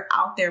owner, if you're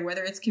out there,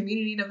 whether it's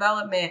community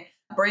development,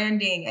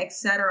 branding,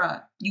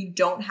 etc., you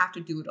don't have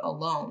to do it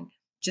alone.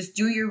 Just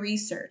do your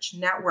research,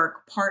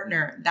 network,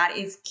 partner. That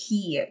is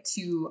key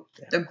to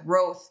the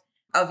growth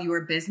of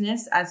your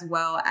business, as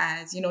well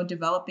as,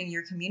 developing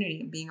your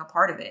community and being a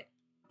part of it.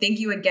 Thank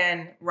you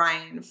again,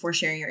 Ryan, for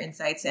sharing your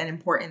insights and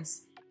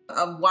importance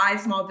of why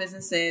small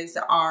businesses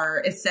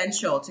are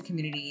essential to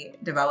community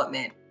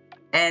development.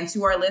 And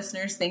to our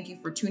listeners, thank you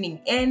for tuning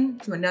in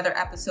to another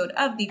episode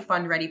of the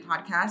Fund Ready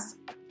podcast.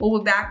 We'll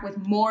be back with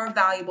more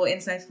valuable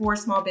insights for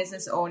small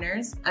business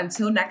owners.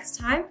 Until next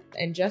time.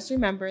 And just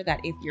remember that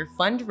if you're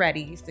fund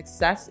ready,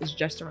 success is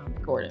just around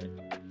the corner.